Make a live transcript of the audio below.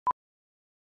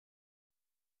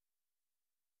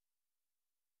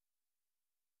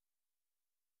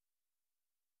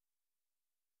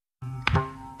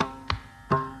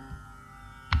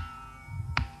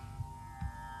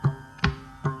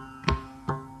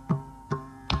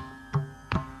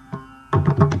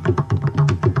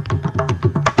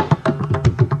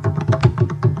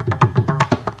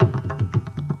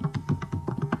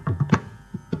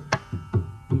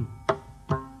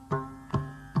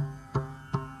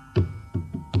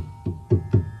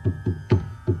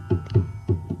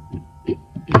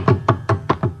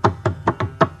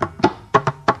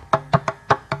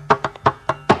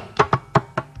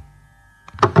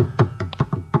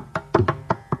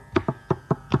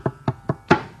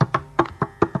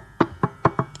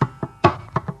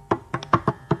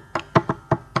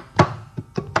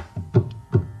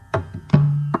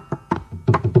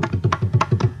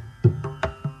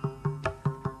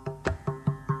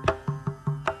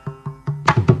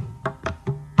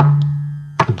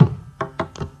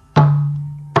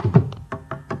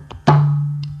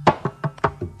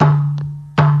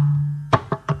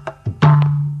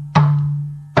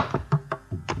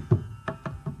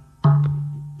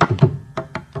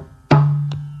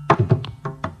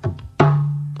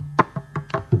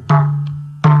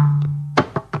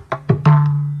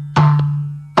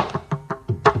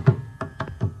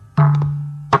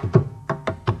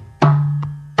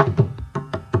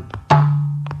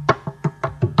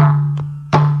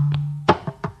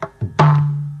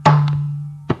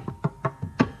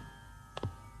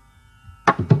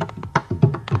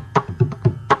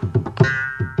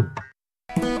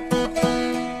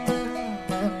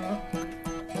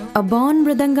A born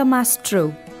Mridangam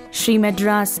Maestro,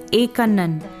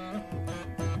 Shri.Madras.A.Kannan.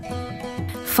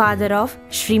 Father of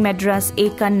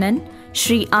Shri.Madras.A.Kannan,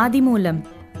 Shri Adimulam.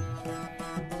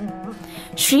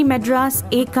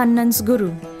 Shri.Madras.A.Kannan's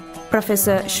Guru,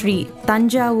 Professor Shri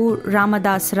Tanjavur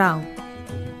Ramadas Rao.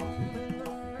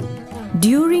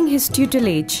 During his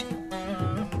tutelage,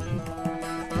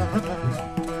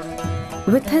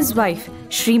 with his wife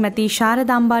Srimati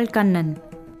Sharadambal Kannan,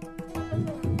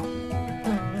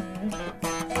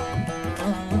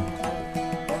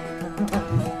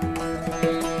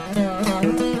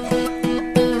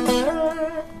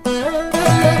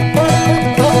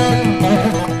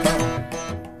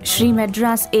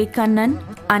 Shri.Madras.A.Kannan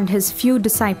and his few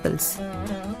disciples.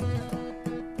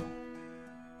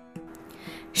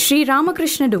 Shri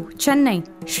Ramakrishna-du, Chennai.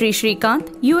 Shri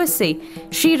Shrikant, USA.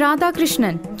 Shri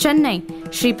Radhakrishnan, Chennai.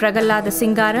 Shri Pragalada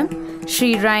Singaram.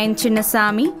 Shri Ryan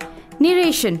Chinnasamy,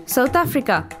 Narration, South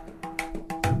Africa.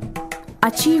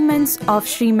 Achievements of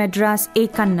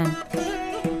Shri.Madras.A.Kannan.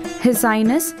 His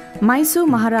Highness Mysore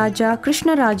Maharaja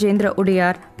Krishna Rajendra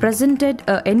Udayar presented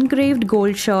an engraved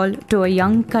gold shawl to a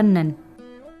young Kannan.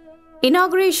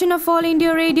 Inauguration of All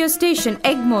India Radio Station,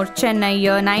 Egmore, Chennai,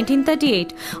 year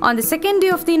 1938. On the second day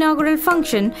of the inaugural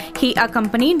function, he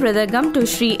accompanied Mridangam to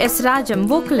Shri S. Rajam,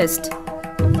 vocalist.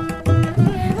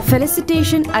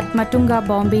 Felicitation at Matunga,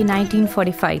 Bombay,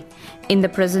 1945, in the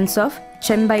presence of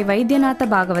Chembai Vaidyanatha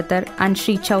Bhagavatar and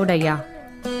Shri Chaudaya.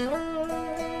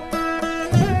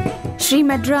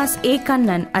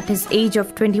 Shri.Madras.A.Kannan at his age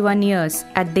of 21 years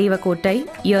at Devakottai,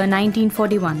 year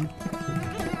 1941.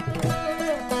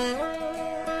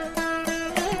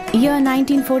 Year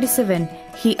 1947,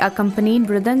 he accompanied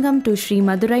Mridangam to Shri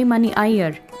Madurai Mani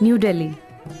Iyer, New Delhi.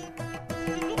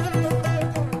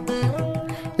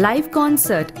 Live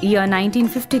concert, year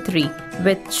 1953,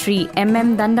 with Shri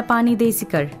M.M. Dandapani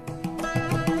Desikar.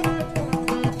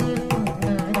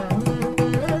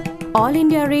 All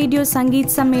India Radio Sangeet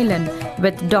Sammelan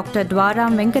with Dr.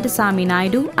 Dwaram Venkatasamy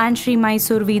Naidu and Shri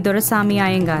Mysore V. Dorasamy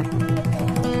Iyengar.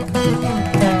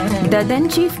 The then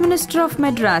Chief Minister of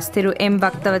Madras, Thiru M.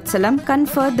 Bhaktavatsalam,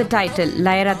 conferred the title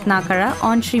Layaratnakara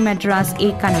on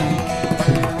Shri.Madras.A.Kannan.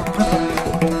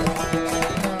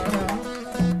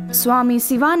 Swami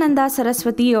Sivananda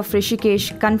Saraswati of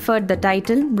Rishikesh conferred the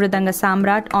title Mridanga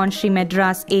Samrat on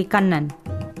Shri.Madras.A.Kannan.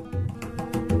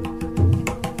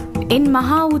 In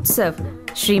Maha Utsav,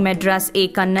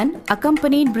 Shri.Madras.A.Kannan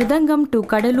accompanied Mridangam to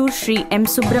Kadalur Shri M.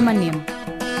 Subramaniam.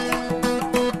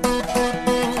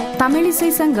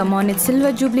 Tamilisai Sangam on its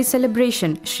Silver Jubilee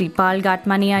celebration, Shri Palghat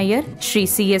Mani Iyer, Shri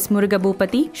C.S.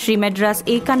 Murugabhupati,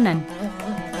 Shri.Madras.A.Kannan.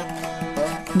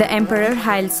 The Emperor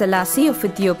Haile Selassie of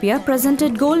Ethiopia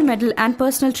presented gold medal and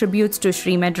personal tributes to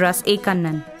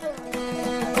Shri.Madras.A.Kannan.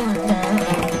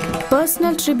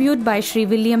 Personal tribute by Shri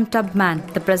William Tubman,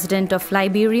 the President of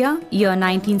Liberia, year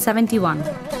 1971.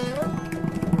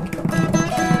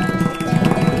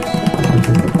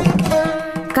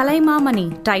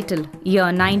 Kalaimamani, title,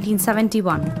 year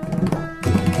 1971.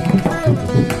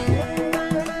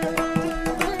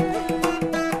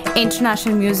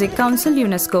 International Music Council,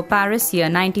 UNESCO, Paris, year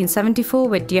 1974,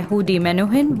 with Yehudi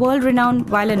Menuhin, world-renowned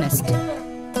violinist.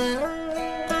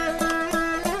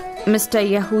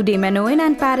 Mr.Yehudi Menuhin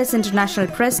and Paris International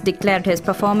Press declared his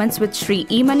performance with Shri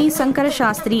Emani Sankara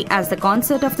Sastry as the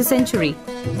concert of the century.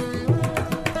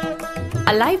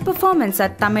 A live performance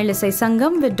at Tamil Isai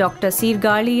Sangam with Dr.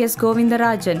 Sirgali S.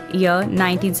 Govindarajan, year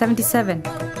 1977.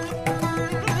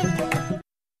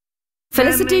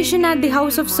 Felicitation at the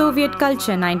House of Soviet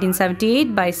Culture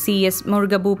 1978 by C.S.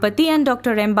 Murugabhupati and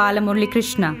Dr. M. Balamurali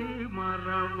Krishna.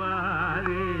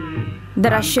 The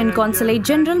Russian Consulate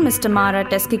General Mr. Marat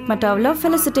Eskikmatavlov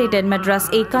felicitated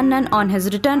Madras.A. Kannan on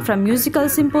his return from musical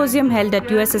symposium held at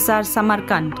USSR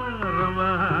Samarkand.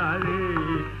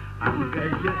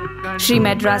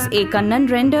 Shri.Madras.A. Kannan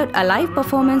rendered a live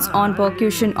performance on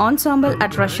percussion ensemble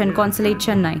at Russian Consulate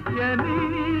Chennai.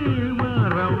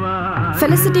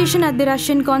 Felicitation at the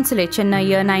Russian Consulate Chennai,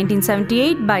 year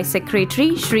 1978 by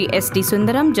Secretary Shri S.D.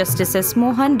 Sundaram, Justice S.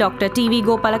 Mohan, Dr. T.V.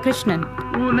 Gopalakrishnan.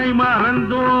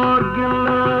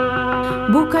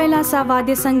 Bhukailasa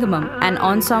Vadya Sangamam, an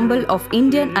ensemble of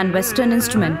Indian and Western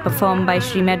instrument performed by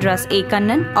Shri.Madras.A.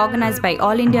 Kannan, organized by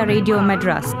All India Radio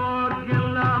Madras.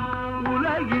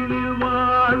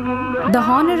 The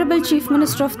Honorable Chief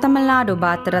Minister of Tamil Nadu,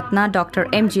 Bharat Ratna Dr.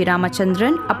 M.G.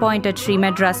 Ramachandran, appointed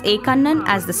Shri.Madras.A. Kannan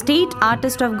as the State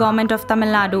Artist of Government of Tamil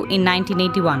Nadu in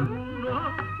 1981.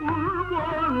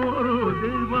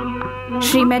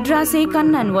 Shri.Madras.A.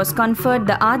 Kannan was conferred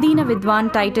the Adina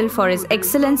Vidwan title for his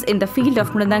excellence in the field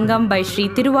of Mridangam by Shri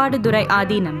Thiruvadurai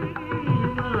Adinam.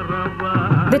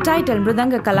 The title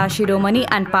Mridanga Kalashiromani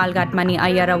and Palgatmani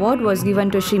Ayyar Award was given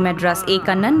to Shri.Madras.A.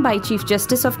 Kannan by Chief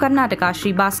Justice of Karnataka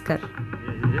Shri Bhaskar.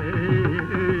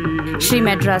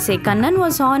 Shri.Madras.A. Kannan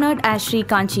was honoured as Shri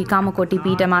Kanchi Kamakoti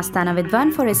Peeta Mastana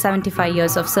Vidwan for his 75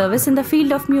 years of service in the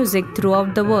field of music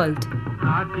throughout the world.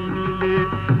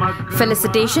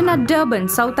 Felicitation at Durban,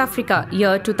 South Africa,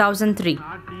 year 2003.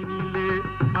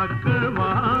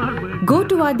 Go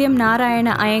to Vadyam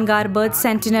Narayana Iyengar Birth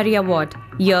Centenary Award,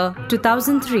 year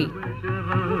 2003.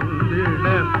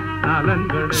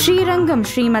 Sri Rangam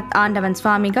Srimat Andavan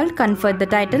Swamigal conferred the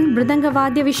title Mridanga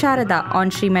Vadya Visharada on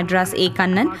Shri.Madras.A.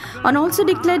 Kannan and also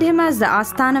declared him as the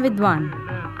Asthana Vidwan.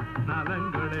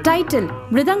 Title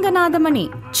Mridanga Nadamani,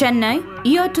 Chennai,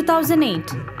 year 2008.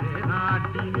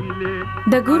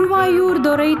 The Guruvayur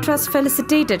Dorai Trust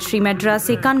felicitated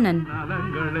Shri.Madras.A. Kannan.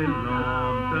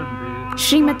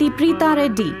 Srimati Preeta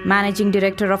Reddy, Managing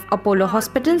Director of Apollo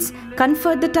Hospitals,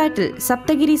 conferred the title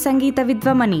Saptagiri Sangeeta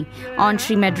Vidvamani on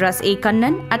Shri.Madras.A.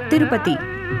 Kannan at Tirupati.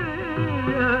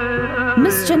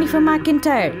 Miss Jennifer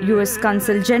McIntyre, US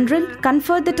Consul General,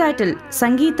 conferred the title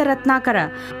Sangeeta Ratnakara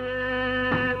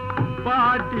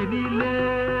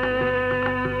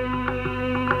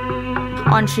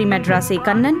on Shri.Madras.A.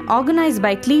 Kannan, organized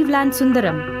by Cleveland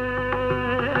Sundaram.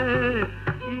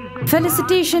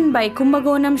 Felicitation by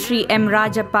Kumbagonam Shri M.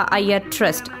 Rajappa Iyer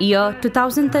Trust, year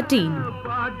 2013.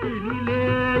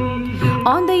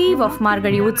 On the eve of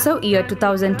Margadi Utsav, year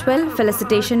 2012,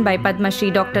 felicitation by Padma Shri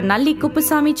Dr. Nalli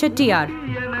Kuppusamy Chettiar.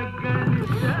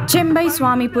 Chembai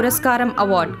Swami Puraskaram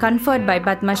Award conferred by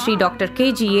Padma Shri Dr.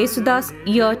 K.G. Yesudas,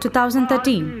 year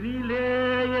 2013.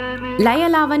 Laya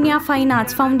Lavanya Fine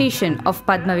Arts Foundation of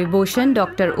Padma Vibhushan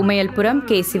Dr. Umayalpuram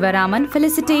K. Sivaraman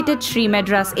felicitated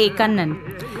Shri.Madras.A. Kannan.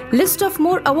 List of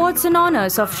more awards and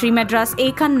honours of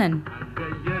Shri.Madras.A. Kannan.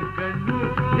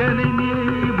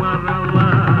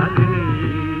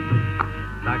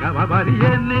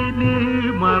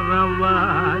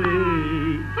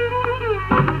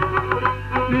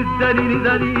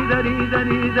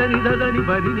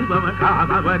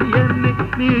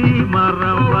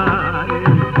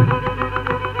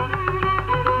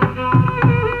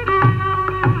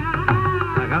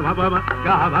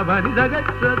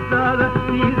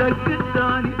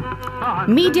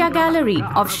 Media Gallery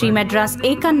of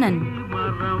Shri.Madras.A. Kannan.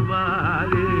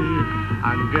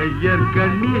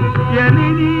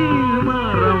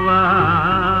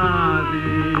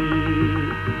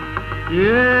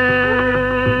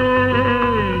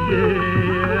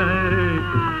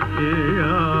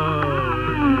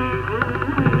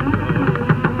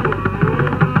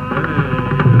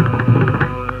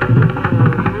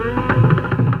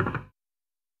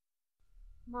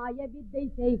 மாயவித்தை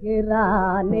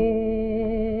செய்கிறானே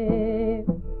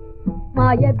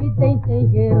மாயவித்தை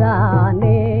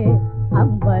செய்கிறானே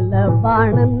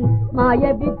Ambalavanan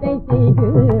மாயவித்தை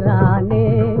செய்கிறானே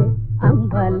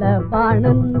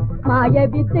Ambalavanan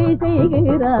மாயவித்தை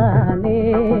செய்கிறானே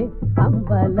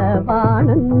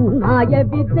Ambalavanan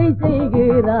மாயவித்தை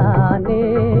செய்கிறானே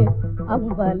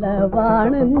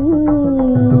Ambalavanan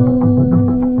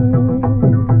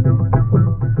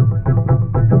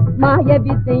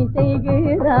மாயவித்தை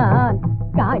செய்கிறான்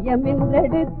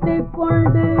காயமென்றெடுத்து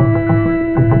கொண்டு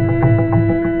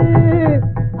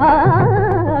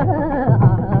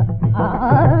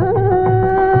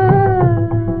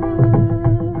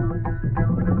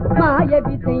மாய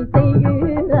வித்தை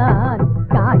செய்கிறான்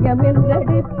காயம்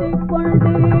என்றெடுத்துக்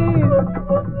கொண்டு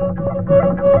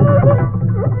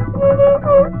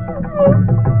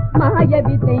மாய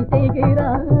வித்தை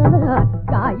செய்கிறான்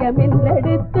காயம்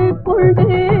என்றெடுத்துக் கொண்டு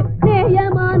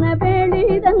நேயமான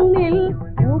வேளிதன்னில்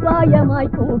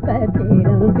உபாயமாய் கூட்ட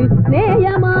சேர்ந்து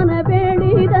நேயமான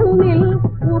வேளிதன்னில்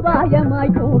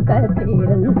உபாயமாய் கூட்ட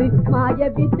சேர்ந்து மாய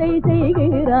வித்தை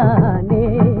செய்கிறானே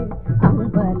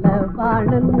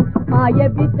அம்பலவாணன் மாய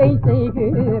வித்தை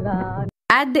செய்கிறான்.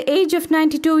 At the age of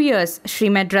 92 years,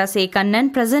 Shri.Madras.A.Kannan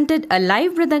presented a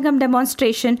live Mridangam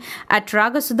demonstration at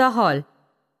Ragasudha Hall.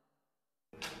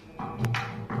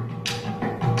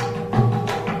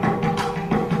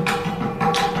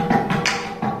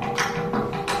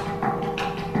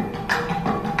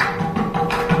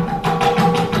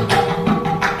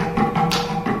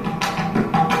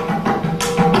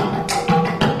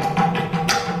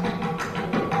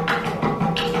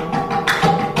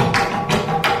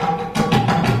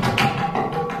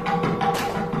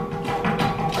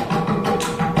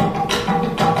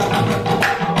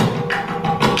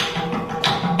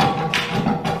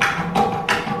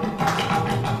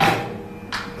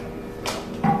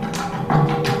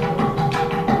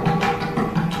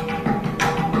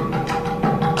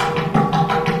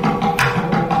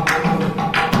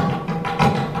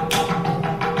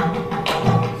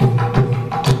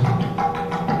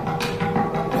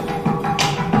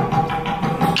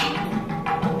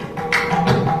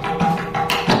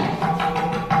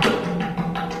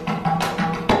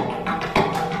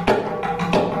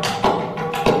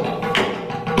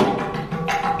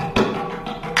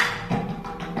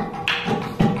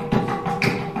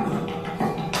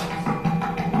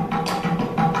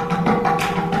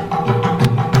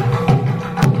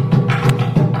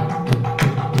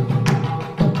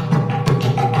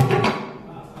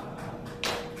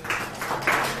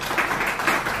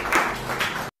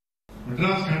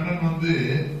 Madras Kannan வந்து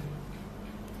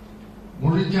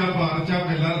முழிச்சாப்பு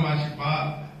அரைச்சாப்பு எல்லாரும் வாசிப்பா,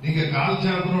 நீங்க கால்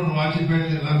சாப்புன்னு ஒண்ணு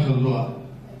வாசிப்பேன்னு எல்லாம் சொல்லுவா.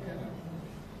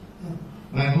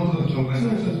 நான் இன்னொரு சொல்றேன்,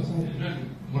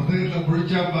 மிருதங்கத்துல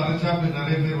முழிச்சாப்பு அரைச்சாப்பு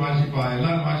நிறைய பேர் வாசிப்பா,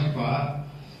 எல்லாரும் வாசிப்பா.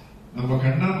 நம்ம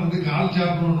கண்ணன் வந்து கால்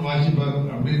சாப்புன்னு ஒண்ணு வாசிப்பார்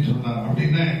அப்படின்னு சொன்னார்.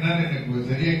 அப்படின்னா என்னன்னு எனக்கு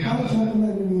சரியா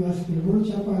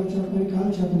முழிச்சாப்பு அரைச்சாப்பு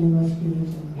கால்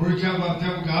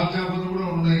சாப்புன்னு கூட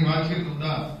ஒண்ணு வாசிக்கிறது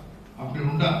உண்டா? அப்படி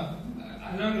உண்டா?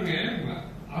 அதாவதுங்க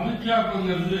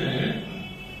அரைச்சாப்புங்கிறது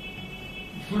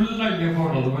ஃபுல்லா இங்க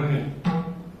போடுறது மாதிரி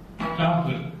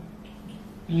சாப்பு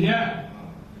இல்லையா?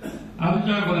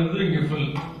 அரைச்சாப்புங்கிறது இங்க ஃபுல்,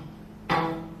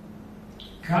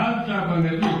 கால்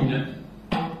சாப்புங்கிறது இங்க.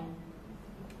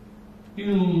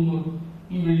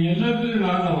 இது எல்லாத்துக்கும்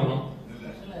நான் தான் வரும்.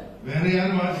 வேற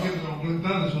யாரும் வாசிக்கிறது உங்களுக்கு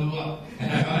தான் சொல்லுவா.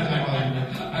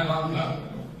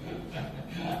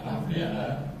 அப்படியா?